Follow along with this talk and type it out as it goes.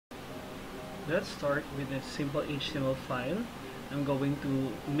let's start with a simple HTML file. I'm going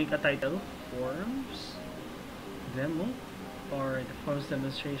to make a title, forms demo, or the forms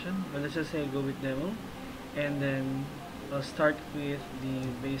demonstration, but let's just say go with demo, and then I'll start with the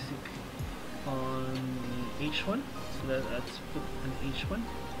basic on the H1, so let's put an H1.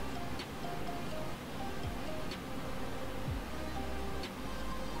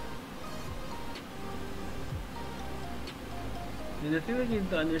 And the thing that you need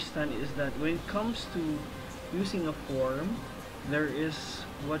to understand is that when it comes to using a form, there is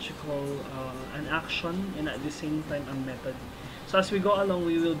what you call an action and at the same time a method. So as we go along,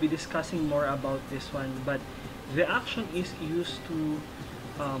 we will be discussing more about this one, but the action is used to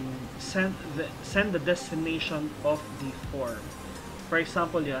send the destination of the form. For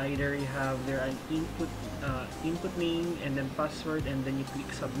example, you either have there an input name and then password, and then you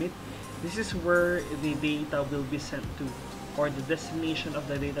click submit. This is where the data will be sent to, or the destination of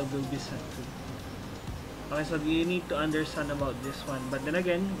the data will be sent to. Okay, so you need to understand about this one. But then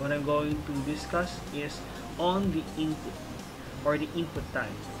again, what I'm going to discuss is on the input or the input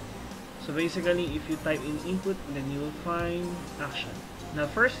type. So basically, if you type in input, then you will find action. Now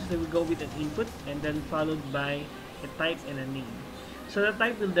first is that we go with an input and then followed by a type and a name. So the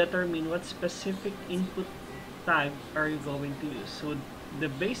type will determine what specific input type are you going to use. So the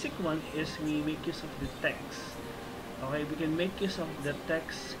basic one is we make use of the text. Okay, we can make use of the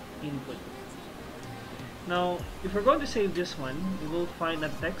text input. Now, if we're going to save this one, you will find a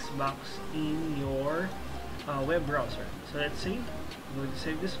text box in your web browser. So let's say I'm going to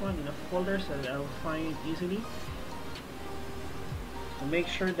save this one in a folder so that I'll find it easily. So make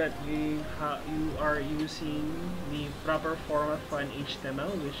sure that you are using the proper format for an HTML,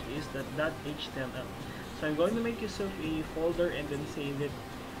 which is the .html. So I'm going to make use of a folder and then save it.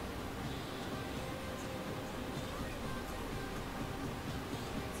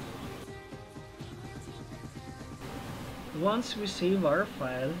 Once we save our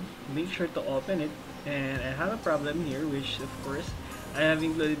file, make sure to open it, and I have a problem here, which of course I have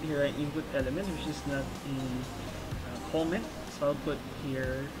included here an input element which is not a comment. So I'll put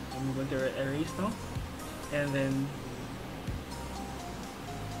here, I'm going to erase now, and then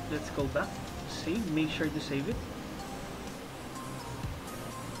let's go back, save, make sure to save it,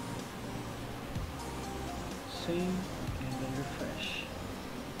 save, and then refresh.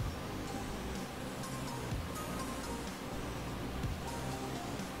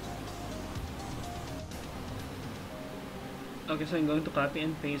 Okay, so I'm going to copy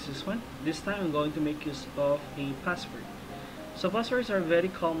and paste this one. This time I'm going to make use of a password. So passwords are very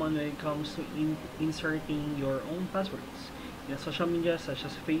common when it comes to inserting your own passwords in social media such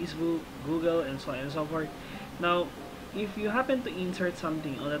as Facebook, Google, and so on and so forth. Now, if you happen to insert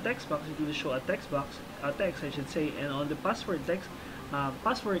something on the text box, it will show a text I should say, and on the password text,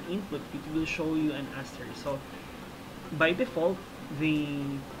 password input, it will show you an asterisk. So by default, the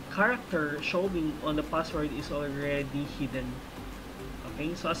character showing on the password is already hidden.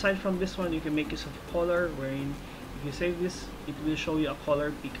 Okay, so aside from this one, you can make use of color, wherein if you save this, it will show you a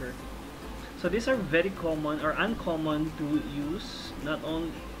color picker. So these are very common or uncommon to use. Not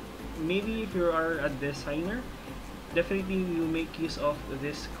only, maybe if you are a designer, definitely you make use of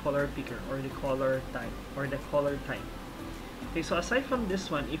this color picker or the color type or the color type. Okay, so aside from this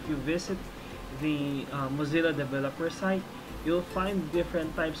one, if you visit the Mozilla developer site, you'll find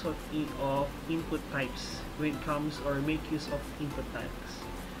different types of input types when it comes or make use of input types.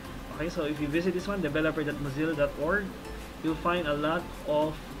 Okay, so if you visit this one, developer.mozilla.org, you'll find a lot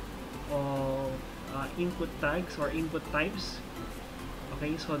of input tags or input types.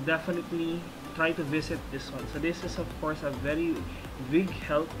 Okay, so definitely try to visit this one. So this is of course a very big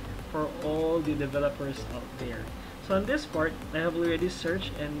help for all the developers out there. So on this part, I have already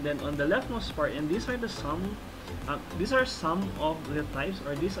searched, and then on the leftmost part, and these are some of the types,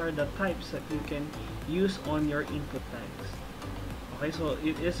 or these are the types that you can use on your input tags. Okay, so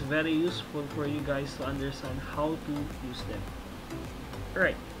it is very useful for you guys to understand how to use them.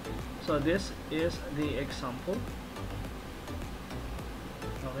 Alright, so this is the example.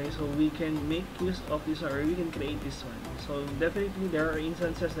 Okay, so we can make use of this, or we can create this one. So definitely there are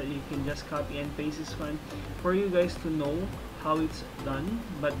instances that you can just copy and paste this one for you guys to know how it's done,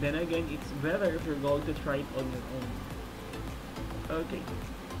 but then again, it's better if you're going to try it on your own. Okay,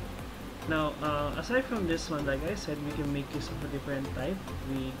 now aside from this one, like I said, we can make use of a different type.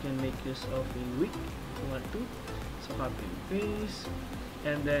 We can make use of a week if you want to. So copy and paste,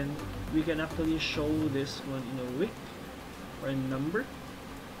 and then we can actually show this one in a week or a number.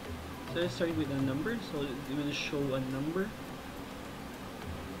 So let's start with a number, so it will show a number.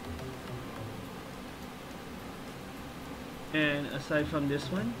 And aside from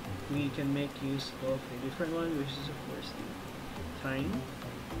this one, we can make use of a different one, which is of course the time.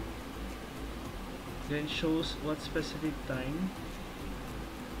 Then shows what specific time.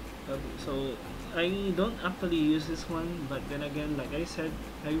 Okay, so I don't actually use this one, but then again, like I said,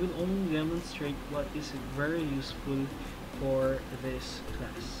 I will only demonstrate what is very useful for this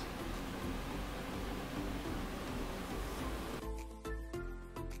class.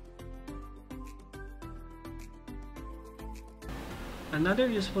 Another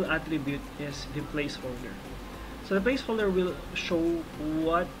useful attribute is the placeholder. So the placeholder will show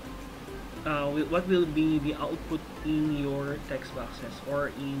what will be the output in your text boxes,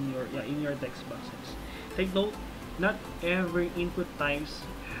 or in your text boxes. Take note, not every input types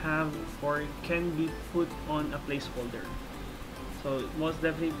have or can be put on a placeholder. So most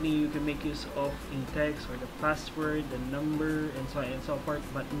definitely you can make use of in text or the password, the number, and so on and so forth,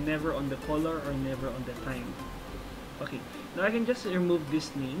 but never on the color or never on the time. Okay, now I can just remove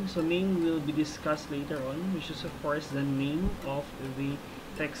this name. So name will be discussed later on, which is of course the name of the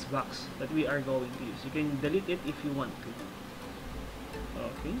text box that we are going to use. You can delete it if you want to.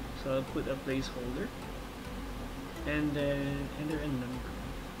 Okay, so I'll put a placeholder and then enter a number.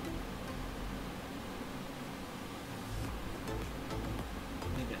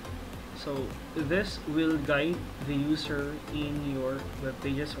 Okay. So this will guide the user in your web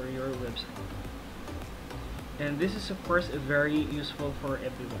pages or your website. And this is of course very useful for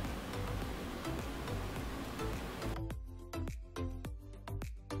everyone.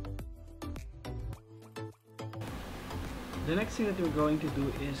 The next thing that we're going to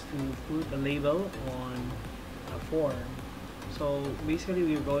do is to put a label on a form. So basically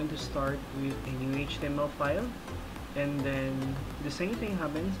we're going to start with a new HTML file, and then the same thing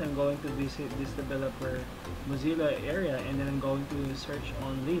happens. I'm going to visit this developer Mozilla area, and then I'm going to search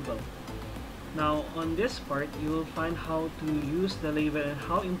on label. Now on this part you will find how to use the label and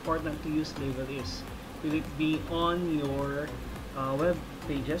how important to use label is. Will it be on your web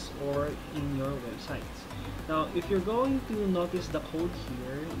pages or in your websites? Now if you're going to notice the code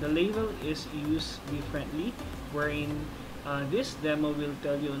here, the label is used differently, wherein this demo will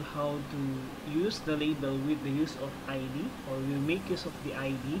tell you on how to use the label with the use of ID, or we'll make use of the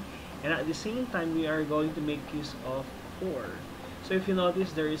ID, and at the same time we are going to make use of for. So if you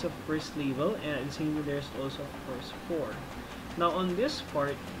notice, there is of course label, and at the same time there's also of course for. Now on this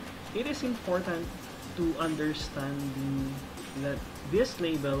part, it is important to understand that this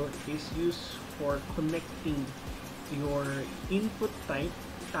label is used for connecting your input type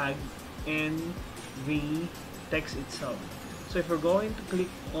tag and the text itself. So if we're going to click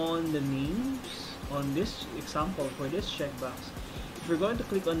on the names on this example for this checkbox, if we're going to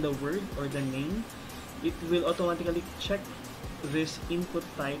click on the word or the name, it will automatically check this input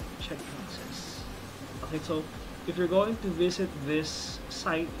type checkboxes. Okay, so if you're going to visit this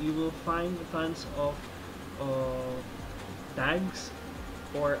site, you will find tons of tags,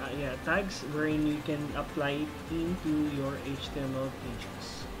 or tags wherein you can apply it into your HTML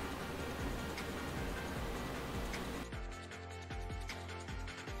pages.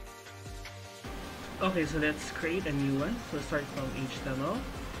 Okay, so let's create a new one. So start from HTML,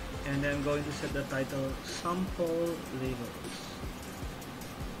 and then I'm going to set the title sample labels.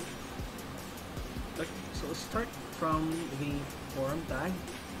 Okay, so start from the form tag.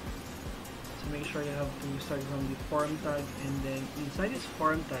 So make sure you have to start from the form tag, and then inside this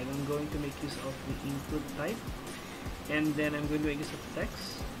form tag I'm going to make use of the input type, and then I'm going to make use of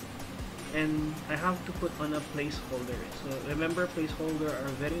text, and I have to put on a placeholder. So remember, placeholder are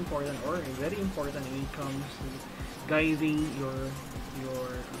very important, or very important when it comes to guiding your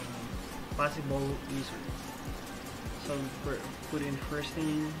possible user. So put in first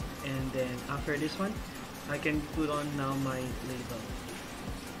name, and then after this one I can put on now my label.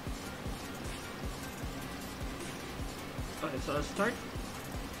 Okay, so I'll start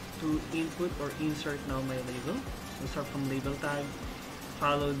to input or insert now my label. So start from label tag,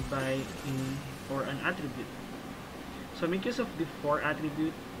 followed by an attribute. So make use of the for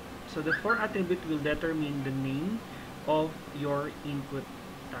attribute. So the for attribute will determine the name of your input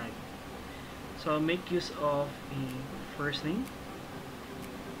tag. So I'll make use of a first name,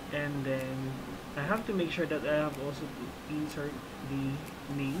 and then I have to make sure that I have also to insert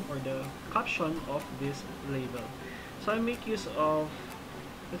the name or the caption of this label. So I make use of,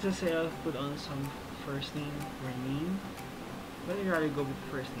 let's just say I'll put on some first name or name, but I'd rather go with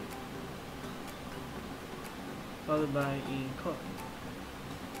first name, followed by a colon.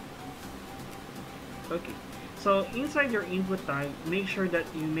 Okay, so inside your input tag, make sure that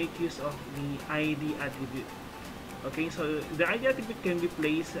you make use of the ID attribute. Okay, so the ID attribute can be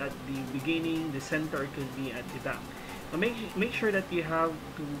placed at the beginning, the center, it could be at the back. Now make sure that you have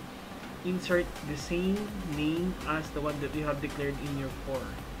to insert the same name as the one that you have declared in your for.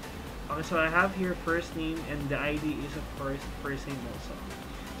 Okay, so I have here first name, and the ID is of course first name also.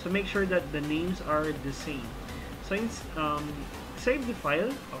 So make sure that the names are the same. So save the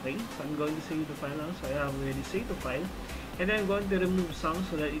file. Okay, so I'm going to save the file now. So I have already saved the file, and then I'm going to remove some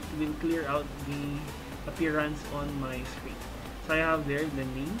so that it will clear out the appearance on my screen. So I have there the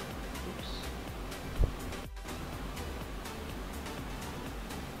name. Oops.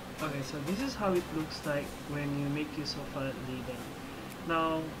 Okay, so this is how it looks like when you make use of a label.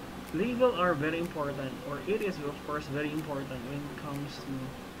 Now, labels are very important, or it is of course very important when it comes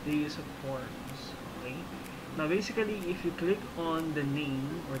to the use of forms. Okay. Now, basically, if you click on the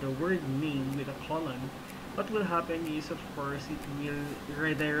name or the word name with a colon, what will happen is, of course, it will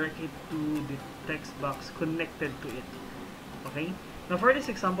redirect it to the text box connected to it. Okay. Now, for this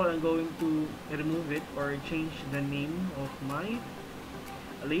example, I'm going to remove it or change the name of my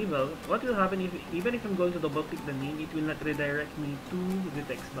label. What will happen if, even if I'm going to double click the name, it will not redirect me to the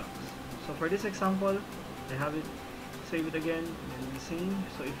text box. So for this example, I have it, save it again, and the same.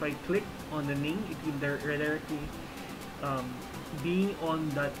 So if I click on the name, it will redirect me be on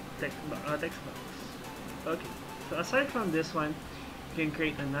that text box. Okay, so aside from this one, you can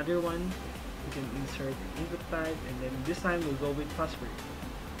create another one. You can insert input type, and then this time we'll go with password.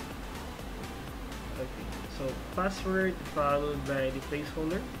 Okay, so password followed by the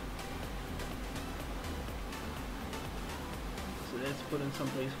placeholder. So let's put in some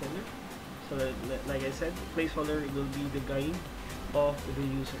placeholder. So that, like I said, placeholder will be the guide of the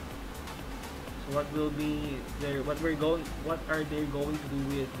user. So what will be there? What are they going to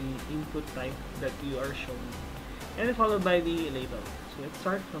do with the input type that you are showing? And then followed by the label. So let's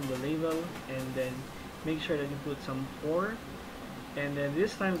start from the label, and then make sure that you put some for. And then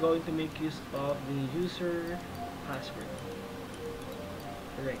this time going to make use of the user password.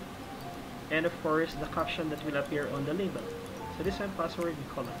 Right. And of course the caption that will appear on the label. So this time password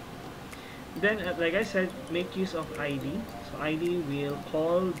colon. Then like I said, make use of ID. So ID will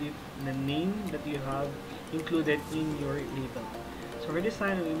call the name that you have included in your label. So for this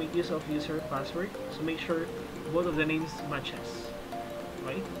time we make use of user password. So make sure both of the names matches.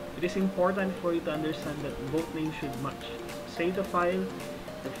 Right? It is important for you to understand that both names should match. Save the file,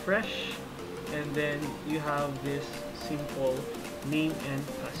 refresh, and then you have this simple name and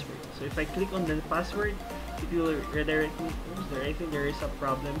password. So if I click on the password, it will redirect me. Oops, I think there is a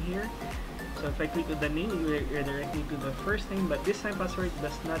problem here. So if I click on the name, it will redirect me to the first name, but this time password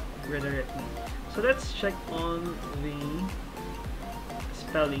does not redirect me. So let's check on the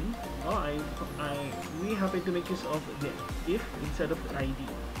spelling. We happen to make use of the if instead of ID.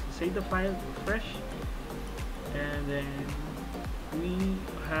 So save the file, refresh, and then we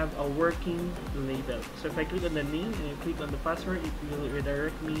have a working label. So if I click on the name and I click on the password, it will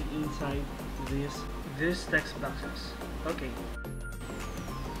redirect me inside this text boxes. Okay.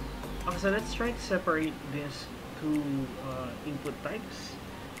 Okay, so let's try to separate these two input types.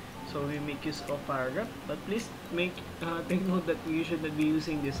 So we make use of paragraph, but please take note that you should not be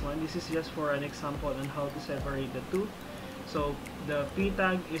using this one. This is just for an example on how to separate the two. So the p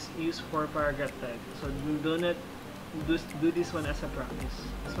tag is used for paragraph tag. So we do not do this one as a practice.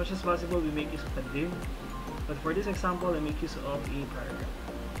 As much as possible, we make use of a div, but for this example, I make use of a paragraph.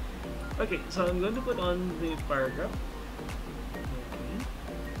 Okay, so I'm going to put on the paragraph. Okay,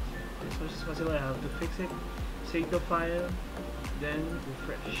 as much as possible, I have to fix it. Save the file, then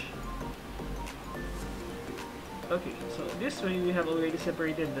refresh. Okay, so this way we have already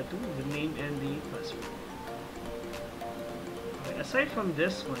separated the two, the name and the password. Okay, aside from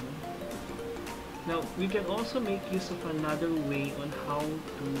this one, now we can also make use of another way on how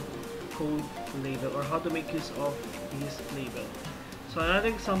to code label or how to make use of this label. So another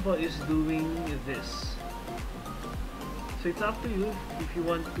example is doing this. So it's up to you if you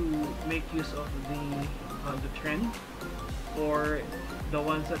want to make use of the trend or the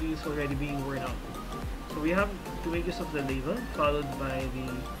ones that is already being worn out. So we have to make use of the label followed by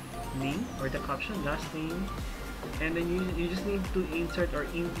the name or the caption, last name, and then you just need to insert or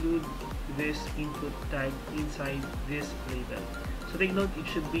include this input tag inside this label. So take note, it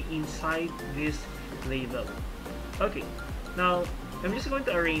should be inside this label. Okay, now I'm just going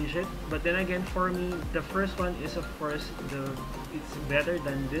to arrange it, but then again, for me, the first one is of course it's better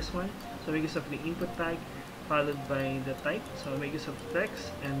than this one. So make use of the input tag followed by the type. So make use of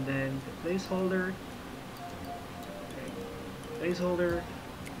text and then the placeholder. Okay. Placeholder,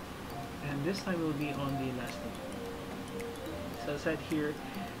 and this time will be on the last name. So set here,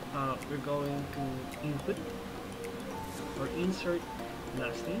 we're going to input or insert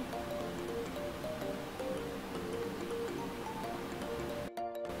last name.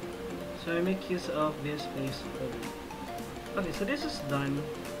 So I make use of this placeholder. Okay, so this is done.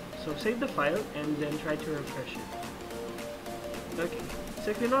 So save the file and then try to refresh it. Okay,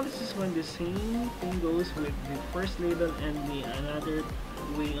 so if you notice this one, the same thing goes with the first label and the another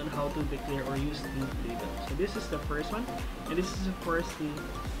way on how to declare or use the label. So this is the first one, and this is of course the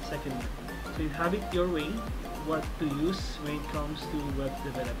second one. So you have it your way, what to use when it comes to web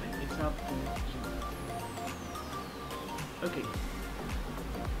development. It's up to you. Okay,